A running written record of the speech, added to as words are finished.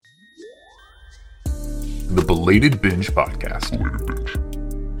the Belated Binge Podcast.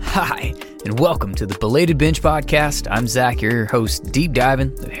 Hi, and welcome to the Belated Binge Podcast. I'm Zach, your host, deep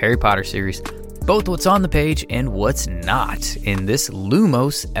diving the Harry Potter series, both what's on the page and what's not in this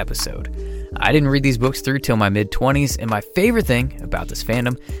Lumos episode. I didn't read these books through till my mid-20s, and my favorite thing about this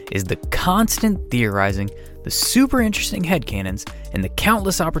fandom is the constant theorizing, the super interesting headcanons, and the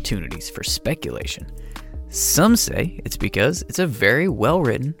countless opportunities for speculation. Some say it's because it's a very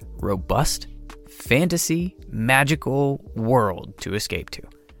well-written, robust, fantasy, magical world to escape to.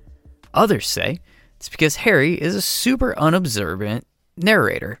 Others say it's because Harry is a super unobservant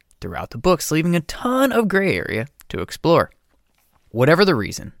narrator throughout the books, leaving a ton of gray area to explore. Whatever the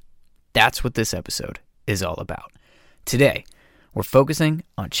reason, that's what this episode is all about. Today, we're focusing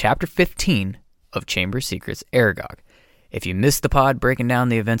on Chapter 15 of Chamber of Secrets, Arogag. If you missed the pod breaking down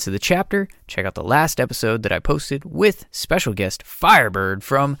the events of the chapter, check out the last episode that I posted with special guest Firebird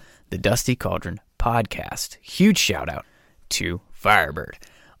from the Dusty Cauldron podcast. Huge shout out to Firebird.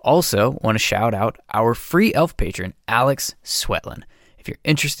 Also, want to shout out our free elf patron, Alex Swetlin. If you're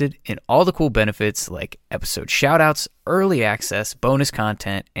interested in all the cool benefits like episode shout outs, early access, bonus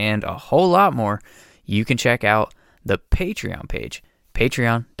content, and a whole lot more, you can check out the Patreon page,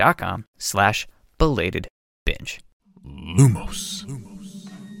 patreon.com/belatedbinge. Lumos.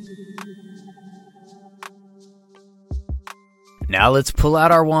 Now let's pull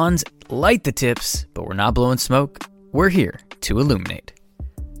out our wands, light the tips, but we're not blowing smoke. We're here to illuminate.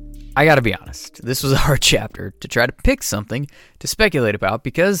 I gotta be honest, this was a hard chapter to try to pick something to speculate about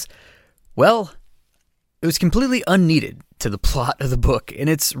because, well, it was completely unneeded to the plot of the book, and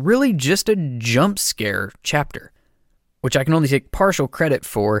it's really just a jump scare chapter, which I can only take partial credit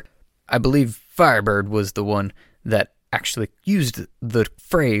for. I believe Firebird was the one that actually used the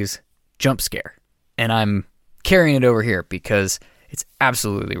phrase jump scare, and I'm carrying it over here because it's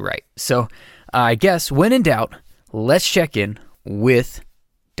absolutely right. So I guess when in doubt, let's check in with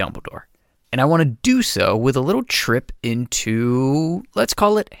Dumbledore. And I want to do so with a little trip into, let's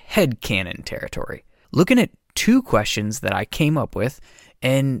call it headcanon territory. Looking at two questions that I came up with,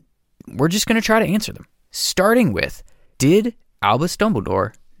 and we're just going to try to answer them. Starting with, did Albus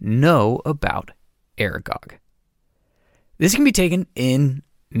Dumbledore know about Arogag? This can be taken in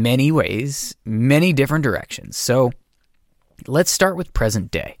many ways, many different directions. So let's start with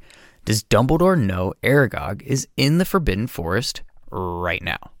present day. Does Dumbledore know Arogag is in the Forbidden Forest right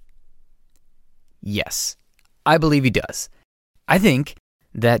now? Yes, I believe he does. I think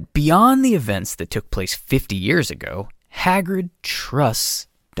that beyond the events that took place 50 years ago, Hagrid trusts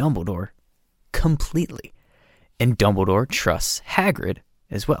Dumbledore completely. And Dumbledore trusts Hagrid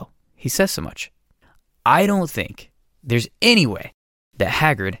as well. He says so much. I don't think there's any way that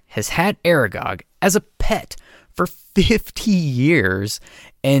Hagrid has had Arogag as a pet for 50 years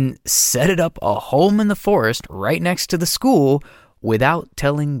and set it up a home in the forest right next to the school without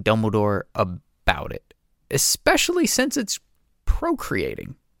telling Dumbledore about it, especially since it's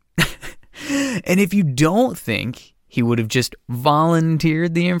procreating. And if you don't think he would have just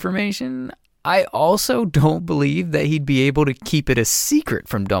volunteered the information, I also don't believe that he'd be able to keep it a secret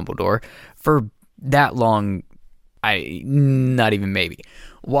from Dumbledore for that long. Not even maybe.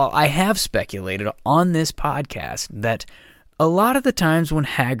 While I have speculated on this podcast that a lot of the times when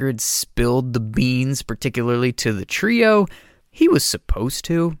Hagrid spilled the beans, particularly to the trio, he was supposed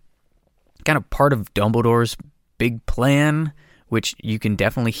to. Kind of part of Dumbledore's big plan, which you can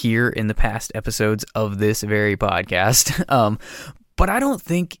definitely hear in the past episodes of this very podcast. But I don't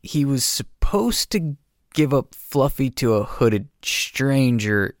think he was supposed to give up Fluffy to a hooded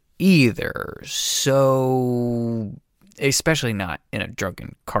stranger either. So, especially not in a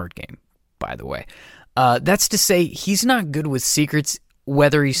drunken card game, by the way. That's to say, he's not good with secrets,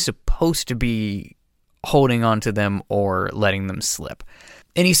 whether he's supposed to be holding on to them or letting them slip.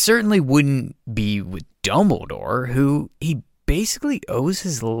 And he certainly wouldn't be with Dumbledore, who he basically owes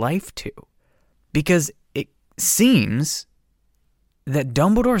his life to. Because it seems that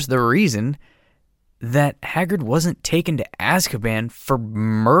Dumbledore's the reason that Hagrid wasn't taken to Azkaban for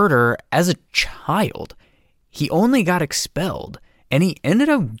murder as a child. He only got expelled, and he ended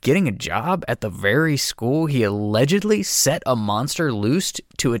up getting a job at the very school he allegedly set a monster loose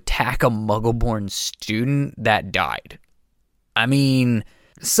to attack a Muggle-born student that died. I mean,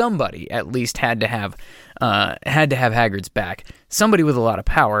 somebody at least had to have Hagrid's back. Somebody with a lot of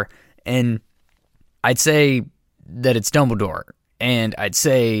power, and I'd say that it's Dumbledore. And I'd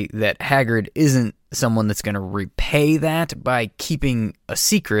say that Hagrid isn't someone that's going to repay that by keeping a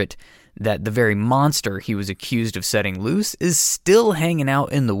secret that the very monster he was accused of setting loose is still hanging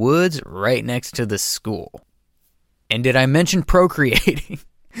out in the woods right next to the school. And did I mention procreating?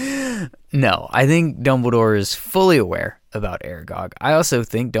 No, I think Dumbledore is fully aware about Aragog. I also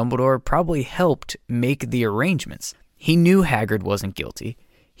think Dumbledore probably helped make the arrangements. He knew Hagrid wasn't guilty.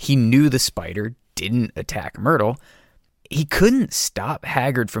 He knew the spider didn't attack Myrtle. He couldn't stop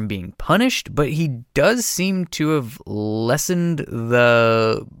Hagrid from being punished, but he does seem to have lessened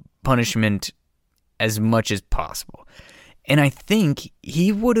the punishment as much as possible. And I think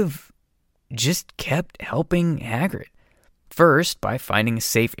he would have just kept helping Hagrid. First, by finding a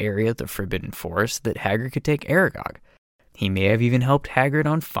safe area of the Forbidden Forest that Hagrid could take Aragog. He may have even helped Hagrid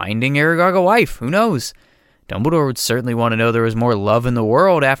on finding Aragog a wife. Who knows? Dumbledore would certainly want to know there was more love in the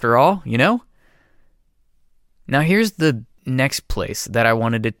world after all, you know? Now here's the next place that I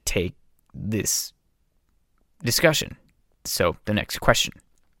wanted to take this discussion. So the next question.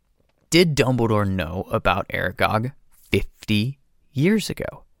 Did Dumbledore know about Aragog 50 years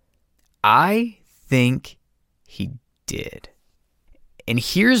ago? I think he did. And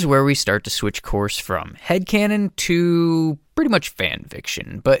here's where we start to switch course from headcanon to pretty much fan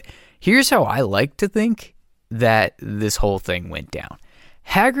fiction. But here's how I like to think that this whole thing went down.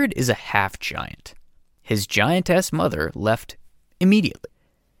 Hagrid is a half-giant. His giantess mother left immediately.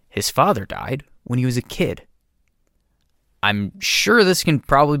 His father died when he was a kid. I'm sure this can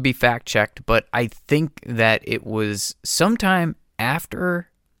probably be fact-checked, but I think that it was sometime after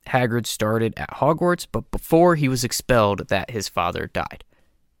Hagrid started at Hogwarts, but before he was expelled that his father died.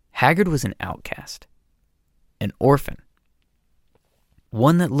 Hagrid was an outcast, an orphan,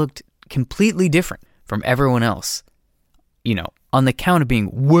 one that looked completely different from everyone else, you know, on the count of being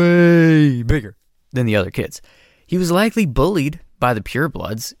way bigger than the other kids. He was likely bullied by the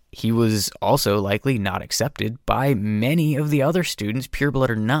purebloods. He was also likely not accepted by many of the other students, pureblood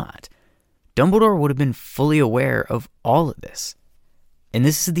or not. Dumbledore would have been fully aware of all of this. And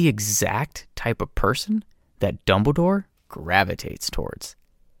this is the exact type of person that Dumbledore gravitates towards.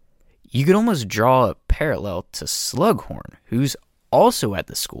 You could almost draw a parallel to Slughorn, who's also at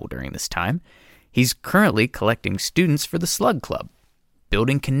the school during this time. He's currently collecting students for the Slug Club,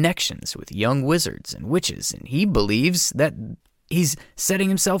 building connections with young wizards and witches, and he believes that he's setting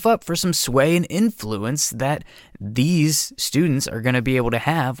himself up for some sway and influence that these students are going to be able to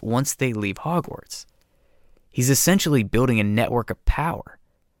have once they leave Hogwarts. He's essentially building a network of power,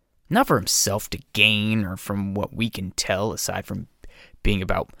 not for himself to gain or from what we can tell, aside from being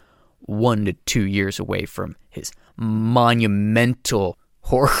about 1 to 2 years away from his monumental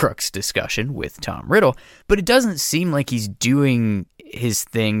Horcrux discussion with Tom Riddle, but it doesn't seem like he's doing his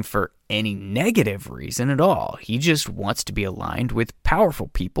thing for any negative reason at all. He just wants to be aligned with powerful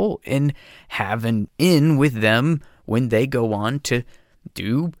people and have an in with them when they go on to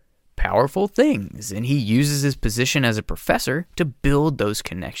do powerful things, and he uses his position as a professor to build those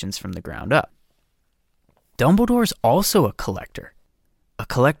connections from the ground up. Dumbledore's also a collector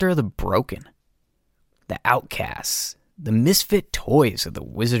of the broken, the outcasts, the misfit toys of the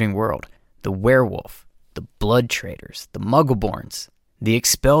wizarding world, the werewolf, the blood traders, the muggleborns, the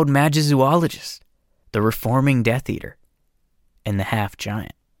expelled magizoologist, the reforming Death Eater, and the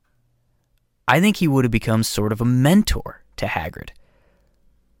half-giant. I think he would have become sort of a mentor to Hagrid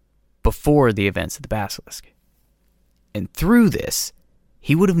before the events of the Basilisk. And through this,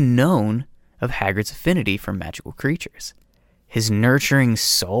 he would have known of Hagrid's affinity for magical creatures, his nurturing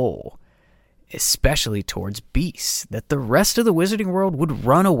soul, especially towards beasts that the rest of the wizarding world would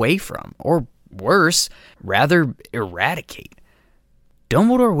run away from, or worse, rather eradicate.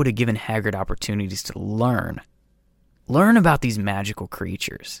 Dumbledore would have given Hagrid opportunities to learn about these magical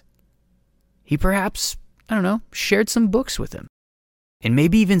creatures. He perhaps, shared some books with him, and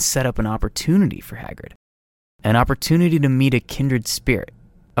maybe even set up an opportunity for Hagrid, an opportunity to meet a kindred spirit,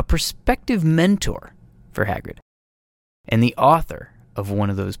 a prospective mentor for Hagrid, and the author of one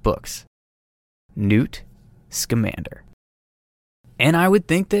of those books, Newt Scamander. And I would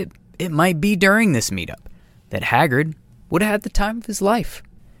think that it might be during this meetup that Hagrid would have had the time of his life.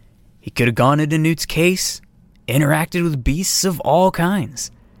 He could have gone into Newt's case, interacted with beasts of all kinds.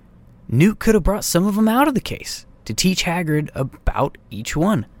 Newt could have brought some of them out of the case to teach Hagrid about each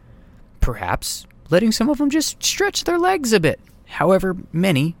one, perhaps letting some of them just stretch their legs a bit, however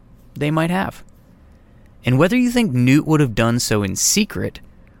many they might have. And whether you think Newt would have done so in secret,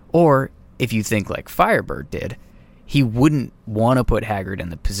 or if you think like Firebird did, he wouldn't want to put Hagrid in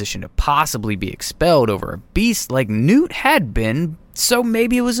the position to possibly be expelled over a beast like Newt had been, so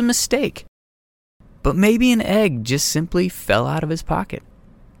maybe it was a mistake. But maybe an egg just simply fell out of his pocket,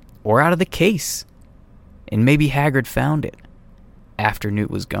 or out of the case, and maybe Hagrid found it after Newt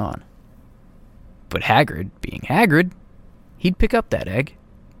was gone. But Hagrid, being Hagrid, he'd pick up that egg.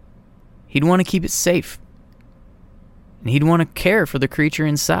 He'd want to keep it safe, and he'd want to care for the creature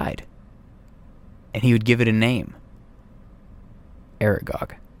inside, and he would give it a name.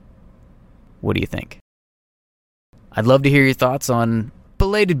 Arogag. What do you think? I'd love to hear your thoughts on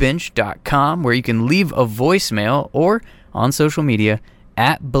belatedbinge.com, where you can leave a voicemail, or on social media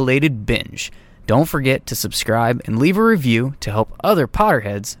at belatedbinge. Don't forget to subscribe and leave a review to help other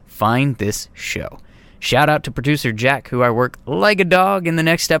Potterheads find this show. Shout out to producer Jack, who I work like a dog. In the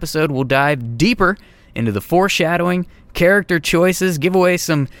next episode, we'll dive deeper into the foreshadowing, character choices, give away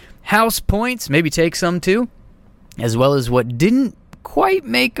some house points, maybe take some too, as well as what didn't quite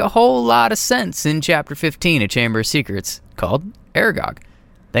make a whole lot of sense in Chapter 15 of Chamber of Secrets, called Arogag.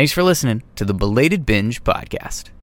 Thanks for listening to the Belated Binge Podcast.